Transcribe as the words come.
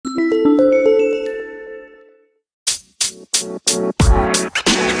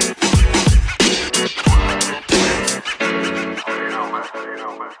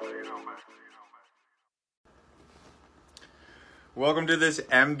Welcome to this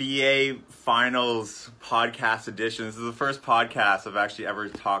NBA Finals podcast edition. This is the first podcast I've actually ever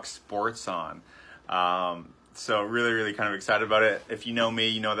talked sports on. So really kind of excited about it. If you know me,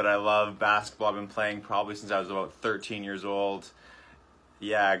 you know that I love basketball. I've been playing probably since I was about 13 years old.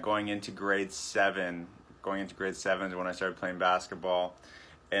 Yeah, going into grade 7 is when I started playing basketball.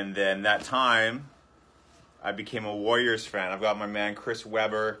 And then that time, I became a Warriors fan. I've got my man Chris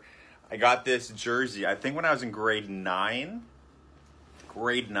Webber. I got this jersey, I think when I was in grade 9,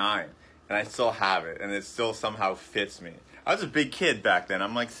 and I still have it, and it still somehow fits me. I was a big kid back then.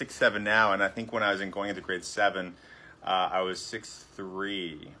 I'm like 6'7" now, and I think when I was going into grade 7, I was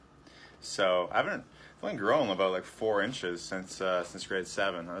 6'3". So I've only grown about like 4 inches since grade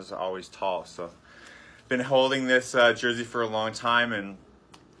 7. I was always tall, so been holding this jersey for a long time. And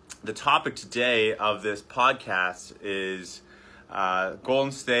the topic today of this podcast is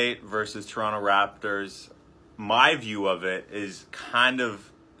Golden State versus Toronto Raptors. My view of it is kind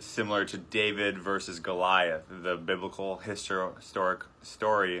of similar to David versus Goliath, the biblical historic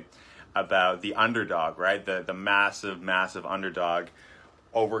story about the underdog, right? The massive underdog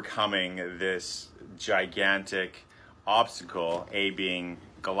overcoming this gigantic obstacle, A being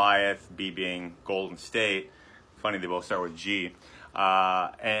Goliath, B being Golden State. Funny, they both start with G.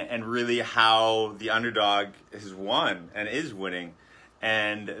 And really how the underdog has won and is winning,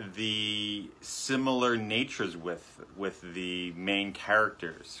 and the similar natures with the main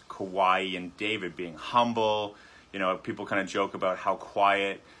characters, Kawhi and David, being humble. You know, people kind of joke about how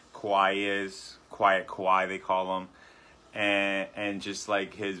quiet Kawhi is, quiet Kawhi they call him, and just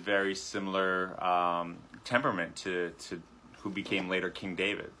like his very similar temperament to who became later King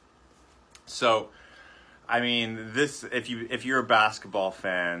David. So, I mean, if you're a basketball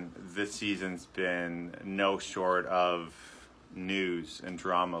fan, this season's been no short of news and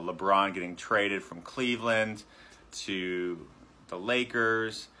drama. LeBron getting traded from Cleveland to the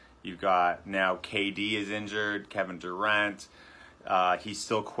Lakers. You've got now KD is injured, Kevin Durant. He's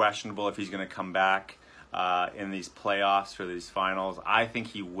still questionable if he's going to come back in these playoffs for these finals. I think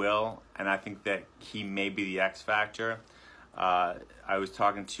he will, and I think that he may be the X factor. I was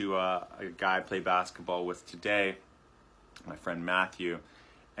talking to a guy I play basketball with today, my friend Matthew,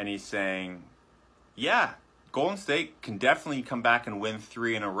 and he's saying, yeah, Golden State can definitely come back and win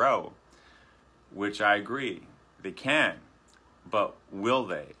 3 in a row, which I agree. They can, but will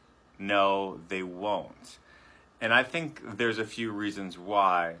they? No, they won't. And I think there's a few reasons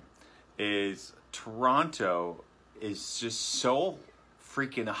why. Is Toronto is just so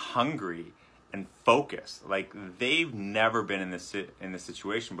freaking hungry and focused. Like, they've never been in this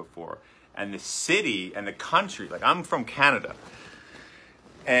situation before. And the city and the country, like, I'm from Canada,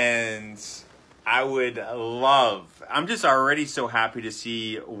 and I'm just already so happy to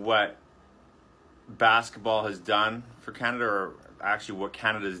see what basketball has done for Canada, or actually what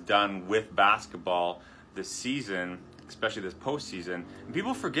Canada's done with basketball this season, especially this postseason. And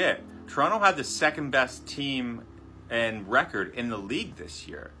people forget, Toronto had the second best team and record in the league this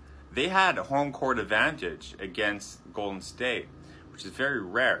year. They had a home court advantage against Golden State, which is very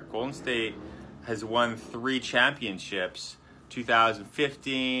rare. Golden State has won 3 championships,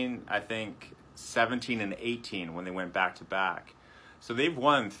 2015, I think 17 and 18 when they went back to back. So they've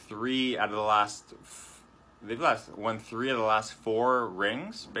won 3 out of the last 4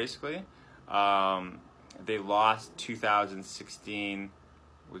 rings, basically. They lost 2016,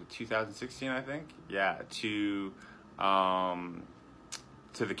 was it 2016, I think? Yeah, to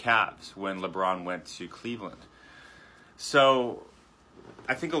the Cavs when LeBron went to Cleveland. So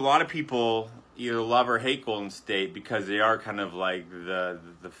I think a lot of people either love or hate Golden State because they are kind of like the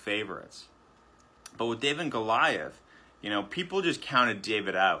favorites. But with David and Goliath, you know, people just counted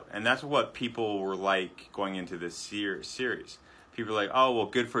David out. And that's what people were like going into this series. People were like, oh, well,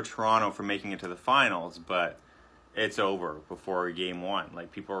 good for Toronto for making it to the finals, but it's over before game 1.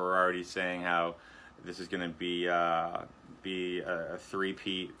 Like, people were already saying how this is going to be a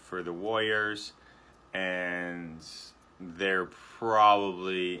three-peat for the Warriors, and they're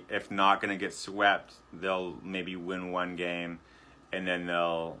probably, if not going to get swept, they'll maybe win 1 game, and then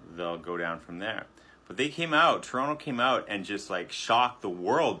they'll go down from there. But Toronto came out and just like shocked the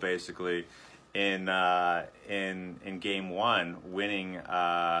world basically in game 1, winning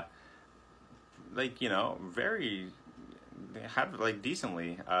they had like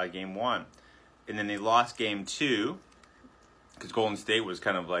decently game 1. And then they lost game 2 because Golden State was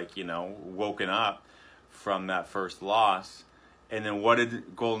kind of like, you know, woken up from that first loss. And then what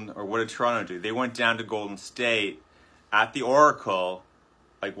did Toronto do? They went down to Golden State at the Oracle,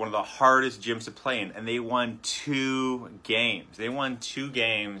 like one of the hardest gyms to play in, and they won 2 games.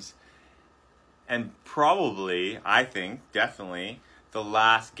 and probably, I think, definitely, the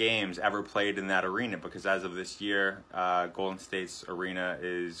last games ever played in that arena, because as of this year, Golden State's arena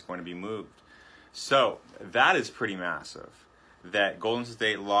is going to be moved. So that is pretty massive, that Golden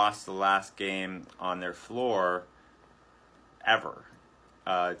State lost the last game on their floor ever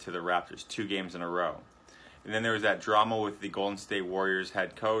to the Raptors, 2 games in a row. And then there was that drama with the Golden State Warriors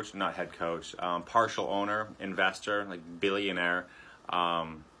partial owner, investor, like billionaire,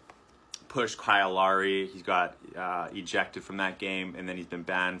 pushed Kyle Lowry. He's got ejected from that game, and then he's been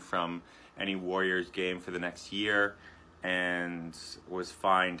banned from any Warriors game for the next year, and was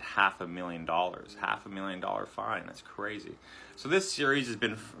fined $500,000. $500,000 fine. That's crazy. So this series has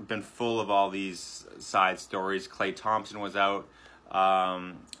been full of all these side stories. Klay Thompson was out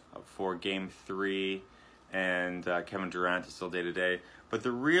for Game 3, and Kevin Durant is still day to day. But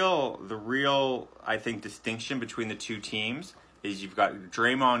the real I think distinction between the two teams is you've got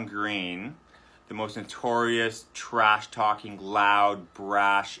Draymond Green, the most notorious trash-talking, loud,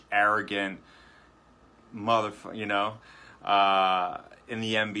 brash, arrogant motherfucker, in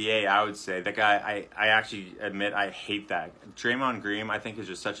the NBA, I would say. That guy, I actually admit I hate that. Draymond Green, I think, is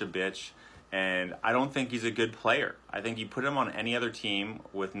just such a bitch, and I don't think he's a good player. I think you put him on any other team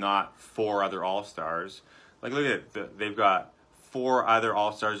with not 4 other All-Stars. Like, look at it. They've got 4 other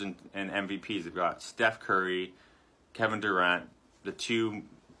All-Stars and MVPs. They've got Steph Curry, Kevin Durant, the 2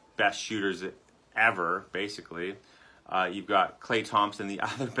 best shooters ever, basically. You've got Klay Thompson, the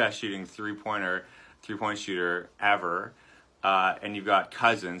other best shooting three-point shooter ever. And you've got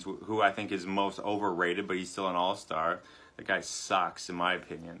Cousins, who I think is most overrated, but he's still an all-star. The guy sucks, in my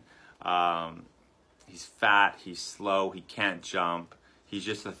opinion. He's fat, he's slow, he can't jump. He's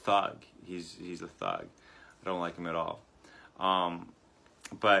just a thug. He's a thug. I don't like him at all.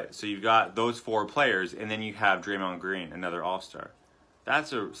 But so you've got those 4 players, and then you have Draymond Green, another all-star.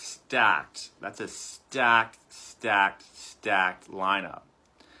 That's a stacked lineup.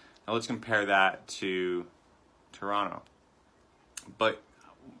 Now let's compare that to Toronto. But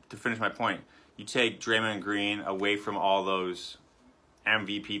to finish my point, you take Draymond Green away from all those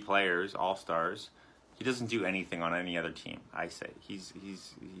MVP players, all-stars, he doesn't do anything on any other team, I say. He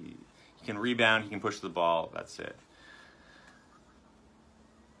can rebound, he can push the ball, that's it.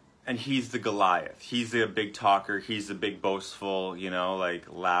 And he's the Goliath. He's the big talker. He's the big boastful,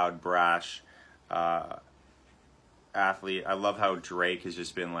 loud, brash athlete. I love how Drake has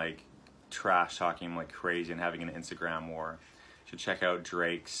just been trash talking him like crazy and having an Instagram war. You should check out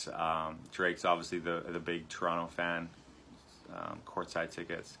Drake's. Drake's obviously the big Toronto fan. Courtside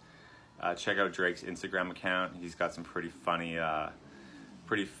tickets. Check out Drake's Instagram account. He's got some pretty funny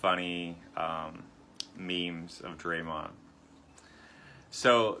memes of Draymond.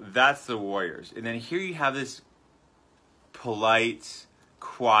 So that's the Warriors. And then here you have this polite,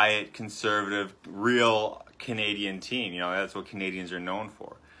 quiet, conservative, real Canadian team. That's what Canadians are known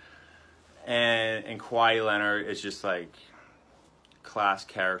for. And Kawhi Leonard is just class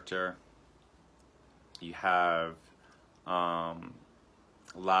character. You have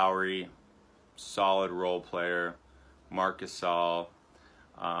Lowry, solid role player. Marc Gasol,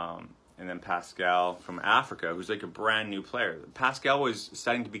 and then Pascal from Africa, who's a brand new player. Pascal was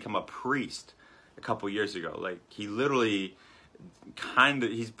starting to become a priest a couple years ago. He literally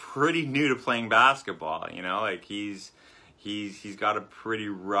he's pretty new to playing basketball, he's got a pretty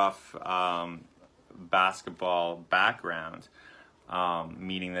rough basketball background,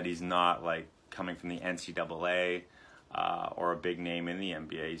 meaning that he's not coming from the NCAA or a big name in the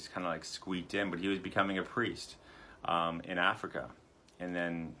NBA. He's kind of squeaked in, but he was becoming a priest in Africa. And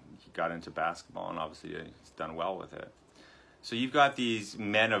then he got into basketball, and obviously he's done well with it. So you've got these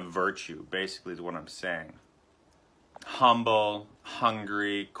men of virtue, basically is what I'm saying. Humble,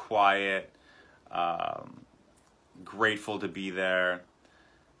 hungry, quiet, grateful to be there,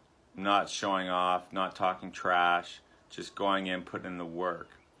 not showing off, not talking trash, just going in, putting in the work.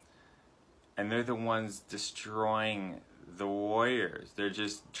 And they're the ones destroying the Warriors. They're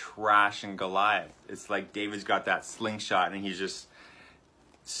just trashing Goliath. It's like David's got that slingshot, and he's just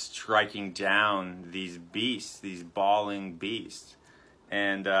striking down these beasts, these bawling beasts.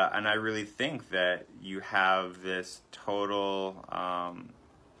 And I really think that you have this total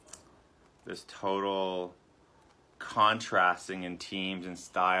contrasting in teams and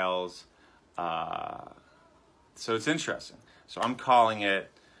styles. So it's interesting. So I'm calling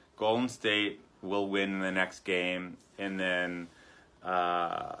it Golden State will win the next game, and then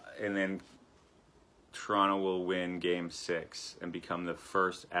Toronto will win Game 6 and become the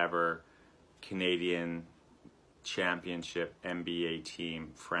first ever Canadian championship NBA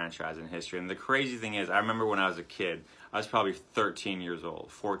team franchise in history. And the crazy thing is, I remember when I was a kid, I was probably 13 years old,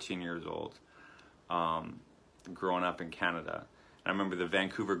 14 years old. growing up in Canada. I remember the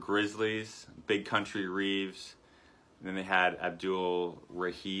Vancouver Grizzlies, Big Country Reeves, and then they had Abdul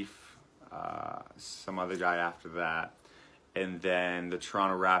Rahif, some other guy after that. And then the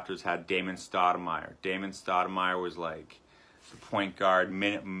Toronto Raptors had Damon Stoudemire. Damon Stoudemire was like the point guard,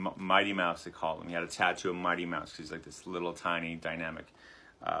 Mighty Mouse they called him. He had a tattoo of Mighty Mouse because he's like this little tiny, dynamic,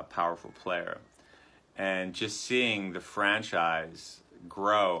 powerful player. And just seeing the franchise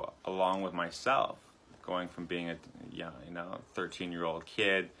grow along with myself, going from being a 13-year-old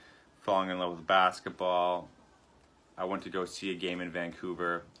kid, falling in love with basketball. I went to go see a game in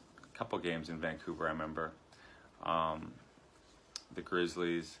Vancouver, a couple games in Vancouver, I remember. The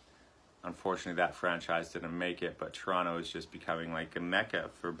Grizzlies, unfortunately that franchise didn't make it, but Toronto is just becoming like a mecca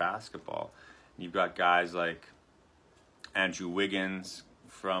for basketball. You've got guys like Andrew Wiggins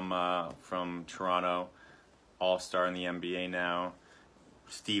from Toronto, all-star in the NBA now.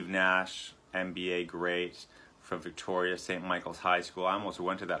 Steve Nash, NBA great, from Victoria, St. Michael's High School. I almost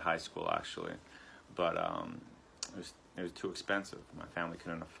went to that high school actually, but it was too expensive. My family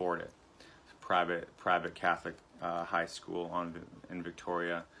couldn't afford it. It's a private Catholic high school in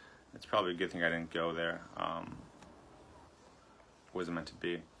Victoria. It's probably a good thing I didn't go there. Wasn't meant to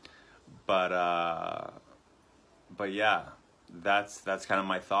be, but yeah, that's kind of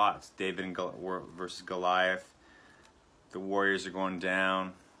my thoughts. David versus Goliath. The Warriors are going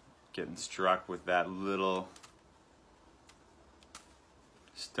down, getting struck with that little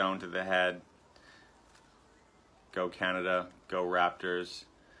stone to the head. Go Canada, go Raptors.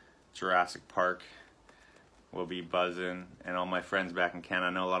 Jurassic Park will be buzzing. And all my friends back in Canada, I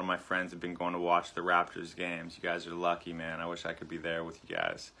know a lot of my friends have been going to watch the Raptors games. You guys are lucky, man. I wish I could be there with you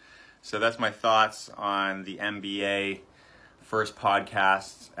guys. So that's my thoughts on the NBA first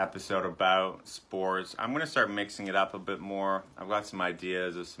podcast episode about sports. I'm going to start mixing it up a bit more. I've got some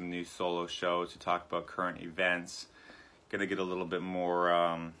ideas of some new solo shows to talk about current events. Going to get a little bit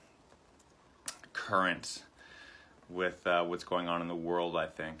more current with what's going on in the world, I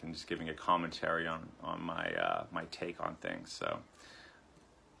think, and just giving a commentary on my take on things. So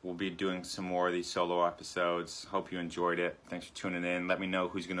we'll be doing some more of these solo episodes. Hope you enjoyed it. Thanks for tuning in. Let me know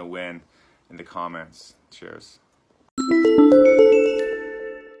who's going to win in the comments. Cheers. You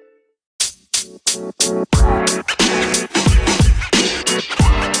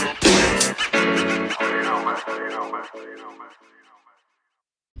know, man.